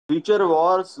Future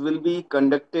wars will be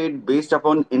conducted based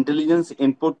upon intelligence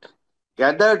input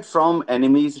gathered from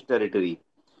enemy's territory.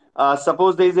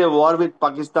 Suppose there is a war with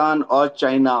Pakistan or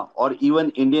China or even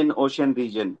Indian Ocean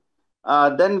region.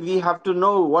 Then we have to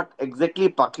know what exactly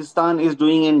Pakistan is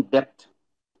doing in depth,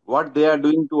 what they are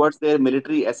doing towards their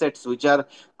military assets, which are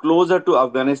closer to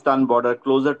Afghanistan border,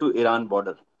 closer to Iran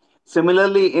border.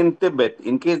 Similarly, in Tibet,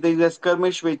 in case there is a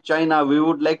skirmish with China, we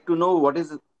would like to know what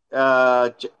is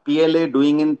PLA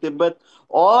doing in Tibet,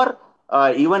 or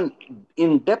even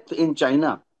in depth in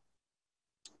China.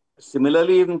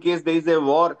 Similarly, in case there is a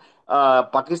war,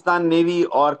 Pakistan Navy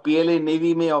or PLA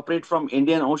Navy may operate from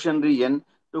Indian Ocean region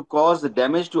to cause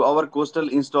damage to our coastal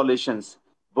installations,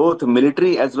 both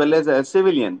military as well as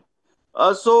civilian.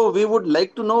 So we would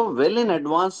like to know well in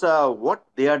advance what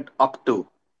they are up to.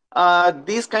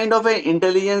 These kind of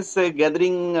intelligence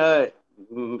gathering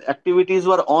activities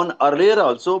were on earlier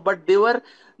also, but they were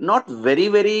not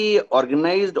very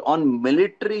organized on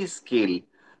military scale.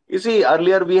 You see,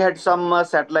 earlier we had some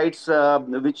satellites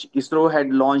which ISRO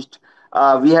had launched.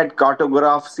 We had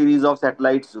cartograph series of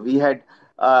satellites. We had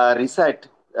reset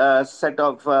set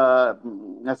of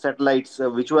satellites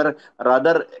which were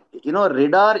rather,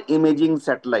 radar imaging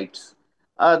satellites.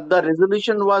 The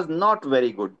resolution was not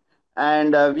very good,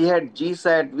 and we had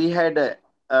GSAT, we had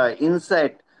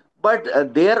INSAT,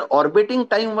 but their orbiting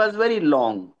time was very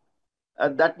long.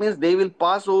 That means they will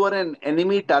pass over an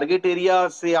enemy target area,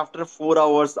 say after 4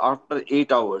 hours, after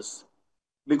 8 hours,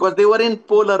 because they were in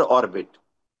polar orbit.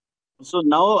 So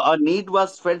now a need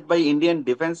was felt by Indian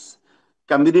defense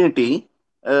community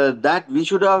that we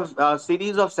should have a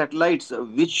series of satellites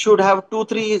which should have two,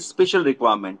 three special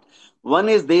requirement. One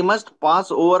is they must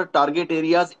pass over target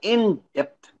areas in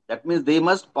depth. That means they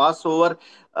must pass over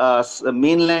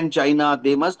mainland China.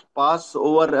 They must pass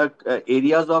over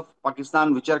areas of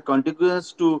Pakistan which are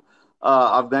contiguous to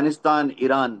Afghanistan,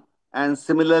 Iran, and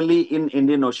similarly in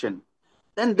Indian Ocean.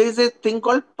 Then there is a thing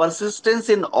called persistence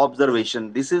in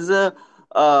observation. This is a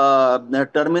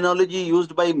terminology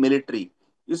used by military.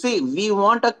 You see, we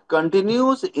want a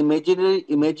continuous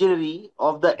imagery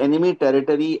of the enemy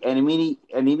territory, enemy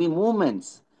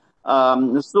movements.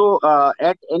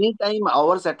 At any time,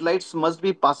 our satellites must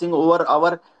be passing over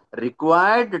our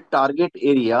required target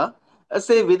area.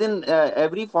 Say within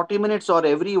every 40 minutes or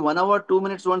every 1 hour, 2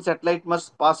 minutes, one satellite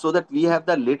must pass so that we have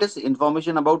the latest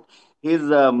information about his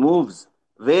moves,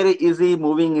 where is he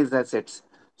moving his assets.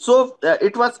 So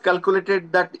it was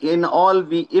calculated that in all,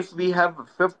 we if we have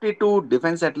 52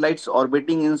 defense satellites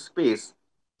orbiting in space,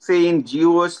 say in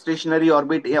geostationary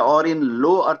orbit or in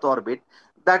low earth orbit,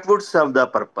 that would serve the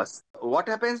purpose. What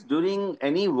happens during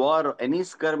any war, any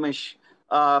skirmish?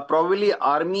 Probably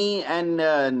army and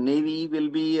navy will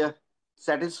be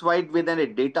satisfied with a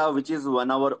data which is 1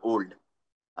 hour old,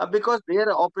 because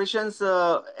their operations,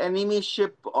 enemy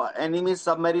ship or enemy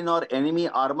submarine or enemy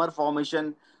armor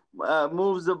formation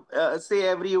moves, say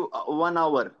every 1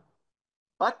 hour.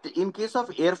 But in case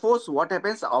of Air Force, what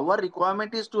happens? Our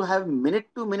requirement is to have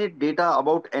minute to minute data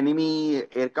about enemy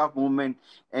aircraft movement,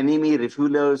 enemy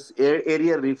refuelers,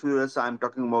 area refuelers. I'm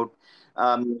talking about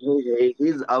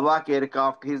his AWAC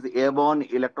aircraft, his airborne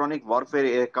electronic warfare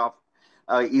aircraft.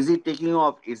 Is he taking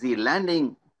off? Is he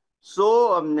landing?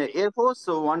 So, Air Force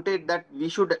wanted that we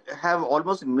should have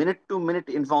almost minute to minute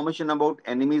information about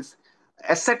enemies'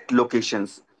 asset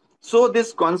locations. So,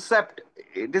 this concept,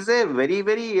 it is a very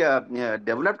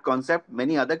developed concept.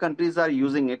 Many other countries are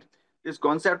using it. This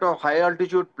concept of high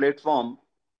altitude platform,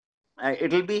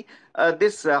 it will be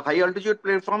this high altitude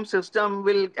platform system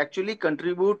will actually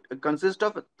consist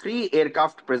of three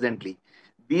aircraft presently.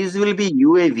 These will be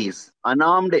UAVs,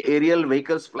 unarmed aerial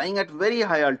vehicles flying at very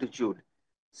high altitude,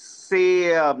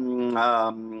 say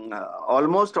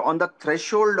almost on the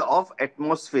threshold of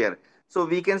atmosphere. So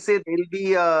we can say they'll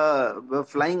be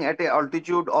flying at a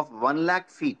altitude of 1 lakh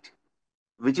feet,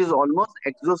 which is almost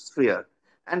exosphere.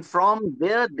 And from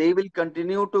there, they will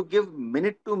continue to give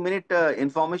minute to minute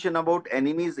information about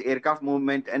enemies, aircraft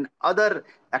movement, and other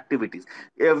activities.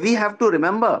 We have to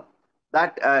remember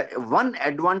that one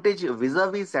advantage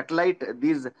vis-a-vis satellite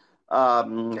these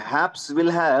HAPS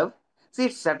will have. See,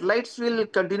 satellites will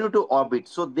continue to orbit,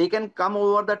 so they can come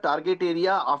over the target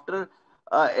area after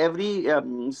every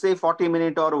say 40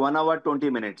 minutes or 1 hour 20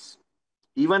 minutes,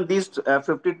 even these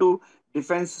 52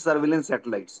 defense surveillance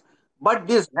satellites. But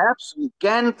these apps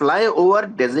can fly over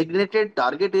designated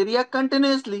target area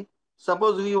continuously.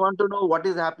 Suppose we want to know what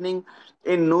is happening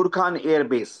in Noor Khan Air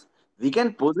Base. We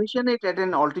can position it at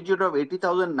an altitude of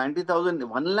 80,000, 90,000,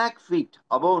 1 lakh feet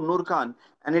above Noor Khan,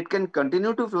 and it can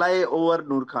continue to fly over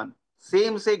Noor Khan.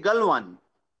 Same, say, Galwan.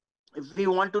 If we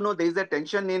want to know there is a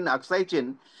tension in Aksai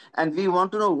Chin, and we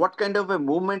want to know what kind of a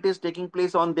movement is taking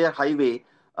place on their highway,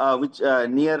 which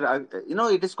near,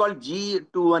 it is called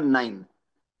G219.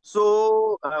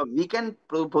 So we can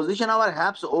position our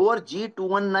HAPS over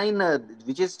G219,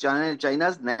 which is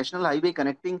China's national highway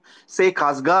connecting, say,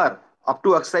 Kasgar up to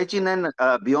Aksai Chin and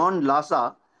beyond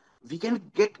Lhasa. We can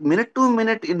get minute to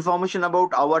minute information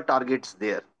about our targets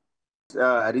there.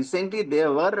 Recently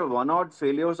there were one odd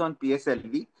failures on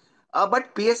PSLV,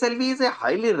 but PSLV is a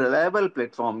highly reliable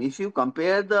platform. If you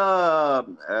compare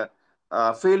the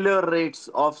failure rates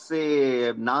of,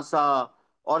 say, NASA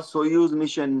or Soyuz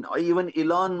mission or even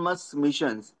Elon Musk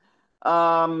missions,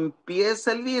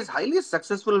 PSLV is highly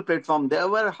successful platform. There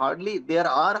are hardly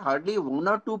 1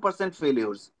 or 2%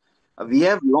 failures. We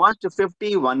have launched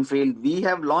 51 failed. We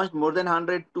have launched more than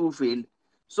 102 failed.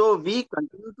 So we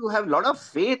continue to have a lot of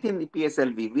faith in the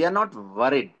PSLV. We are not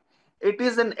worried. It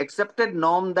is an accepted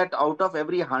norm that out of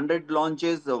every 100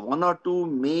 launches, one or two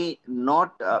may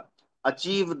not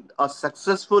achieve a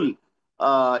successful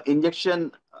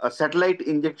satellite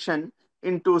injection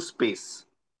into space.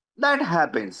 That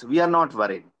happens. We are not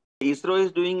worried. ISRO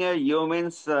is doing a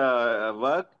yeoman's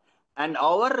work, and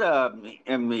our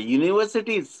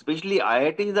universities, especially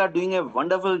IITs, are doing a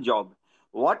wonderful job.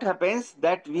 What happens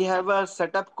that we have a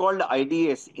setup called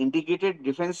IDS, Integrated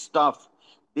Defense Staff.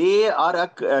 They are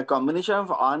a combination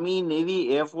of Army,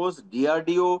 Navy, Air Force,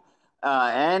 DRDO,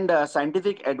 and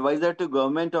scientific advisor to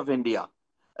Government of India.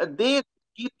 They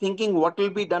keep thinking what will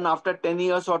be done after 10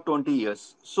 years or 20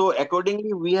 years. So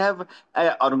accordingly, we have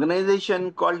an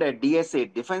organization called a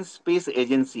DSA, Defense Space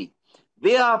Agency.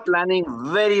 They are planning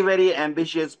very, very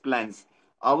ambitious plans.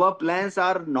 Our plans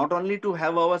are not only to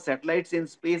have our satellites in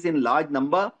space in large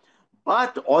number,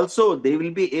 but also they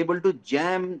will be able to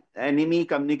jam enemy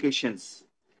communications.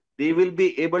 They will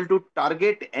be able to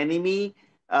target enemy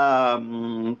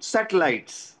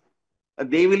satellites.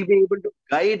 They will be able to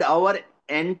guide our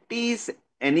anti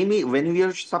enemy when we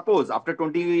are, suppose after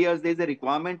 20 years there is a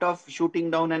requirement of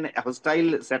shooting down an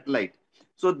hostile satellite.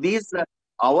 So these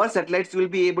our satellites will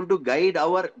be able to guide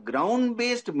our ground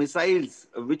based missiles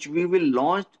which we will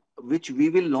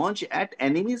launch at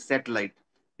enemy satellite.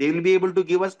 They will be able to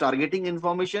give us targeting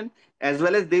information, as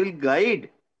well as they will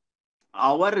guide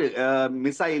our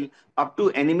missile up to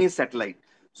enemy satellite.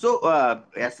 So,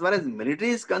 as far as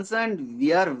military is concerned,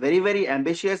 we are very, very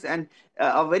ambitious, and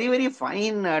a very, very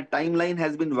fine timeline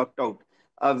has been worked out.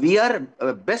 We are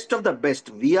best of the best.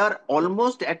 We are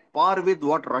almost at par with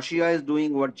what Russia is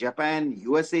doing, what Japan,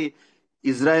 USA,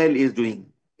 Israel is doing.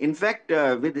 In fact,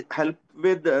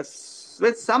 with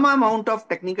some amount of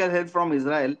technical help from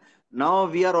Israel, now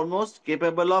we are almost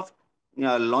capable of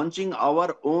launching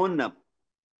our own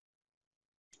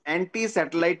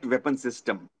anti-satellite weapon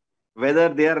system, whether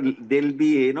they'll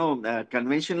be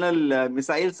conventional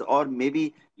missiles or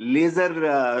maybe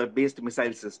laser based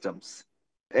missile systems,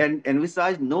 and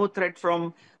envisage no threat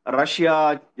from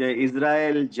Russia,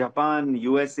 Israel, Japan,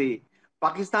 USA.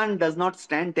 Pakistan does not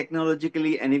stand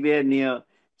technologically anywhere near.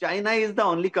 China is the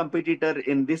only competitor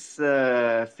in this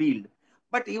field.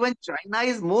 But even China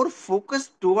is more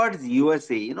focused towards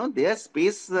USA. Their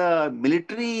space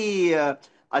military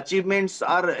achievements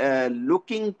are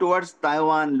looking towards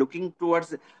Taiwan, looking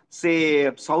towards,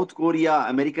 say, South Korea,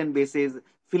 American bases,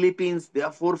 Philippines, there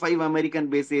are 4 or 5 American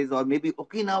bases, or maybe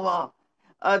Okinawa.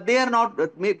 They are not,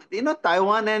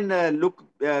 Taiwan and look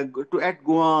at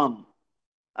Guam.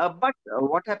 But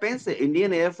what happens?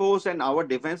 Indian Air Force and our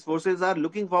defense forces are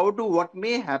looking forward to what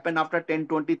may happen after 10,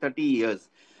 20, 30 years.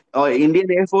 Indian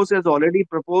Air Force has already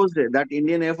proposed that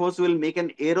Indian Air Force will make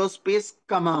an aerospace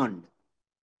command.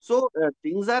 So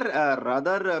things are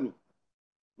rather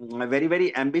very,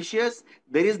 very ambitious.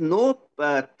 There is no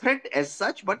threat as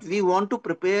such, but we want to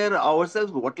prepare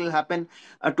ourselves what will happen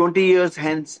 20 years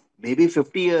hence, maybe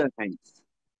 50 years hence.